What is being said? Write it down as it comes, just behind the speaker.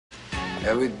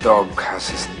Every dog has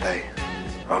his day.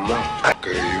 Ramon.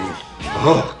 Okay, you.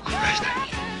 Oh, Christ.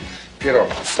 Get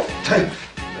off. Take.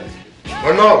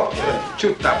 Oh no.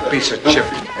 Shoot that piece of chip.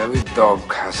 Every dog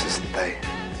has his day.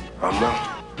 Ramon.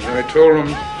 I told him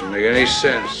it didn't make any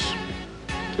sense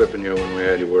flipping you when we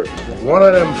had you working. One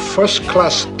of them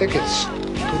first-class tickets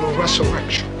to the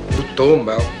resurrection. You told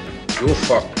me, you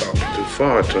fucked up. Too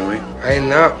far, Tommy. I ain't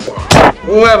not one.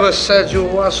 Whoever said you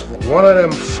was one of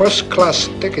them first-class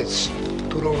tickets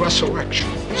to the resurrection.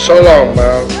 So long,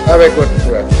 man. Have a good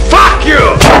trip. Fuck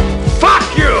you!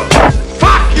 Fuck you!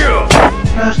 Fuck you!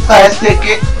 First class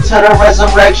ticket to the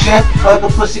resurrection. Fuck a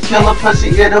pussy, kill a pussy,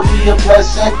 it'll be a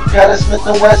blessing. Got a Smith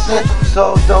 & Wesson,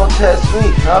 so don't test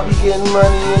me. I'll be getting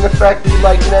money in the factory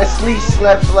like Nestle.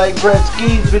 Slaps like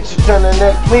Gretzky, bitches tryna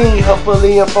neck me.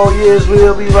 Hopefully in 4 years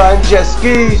we'll be riding jet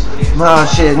skis. Nah,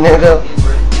 shit, nigga.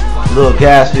 Little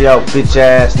gas for your bitch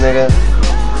ass, nigga.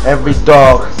 Every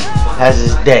dog has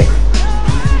his day.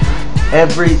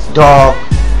 Every dog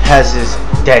has his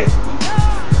day.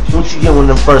 Don't you get one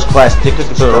of them first class tickets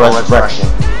to the resurrection?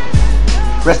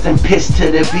 Rest in peace to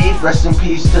the beef, rest in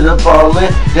peace to the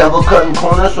ballin'. Devil cutting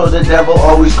corners, so the devil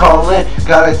always callin'.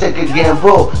 Gotta take a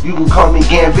gamble, you can call me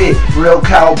Gambit. Real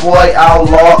cowboy,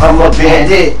 outlaw, I'm a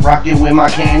bandit. Rockin' with my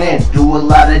cannon, do a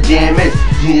lot of damage.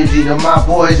 G&G to my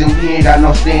boys, and we ain't got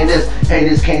no standards.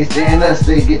 Haters can't stand us,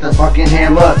 they get the fucking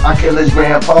hammer. I kill his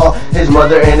grandpa, his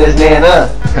mother, and his nana.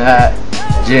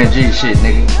 G&G shit,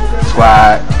 nigga.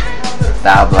 Squad.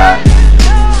 Style block,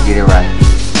 get it right.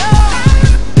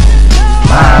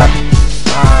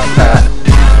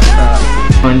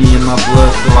 Money in my blood,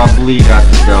 so I bleed out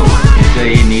the dough. You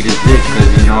say you need a zip, cause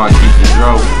you know I keep the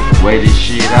dro. Weigh this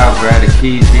shit out, grab the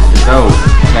keys, hit the dough.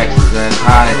 Taxes as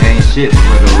high, ain't shit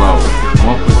for the low.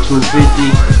 1 for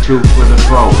 250, 2 for the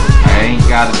 4. I ain't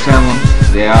gotta tell them,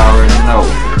 they already know.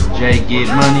 Jay get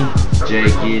money, Jay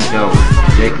get dough.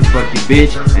 Jay can fuck your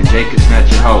bitch, and Jay can snatch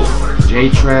your hoe. Jay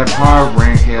trap hard,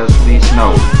 rain, hail, sleet,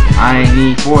 snow. I ain't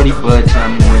need 40, but tell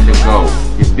me when to go.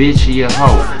 Your bitch, she a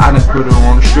hoe, I done put her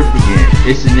on the strip again.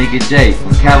 It's a nigga Jay,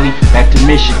 from Cali back to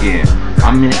Michigan.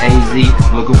 I'm in AZ,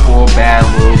 looking for a bad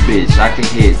little bitch I can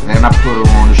hit, then I put her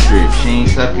on the strip. She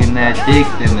ain't sucking that dick,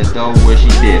 then the dough where she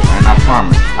dip. And I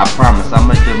promise,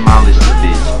 I'ma demolish the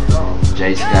bitch.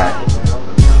 J. Scott,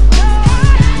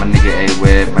 my nigga A.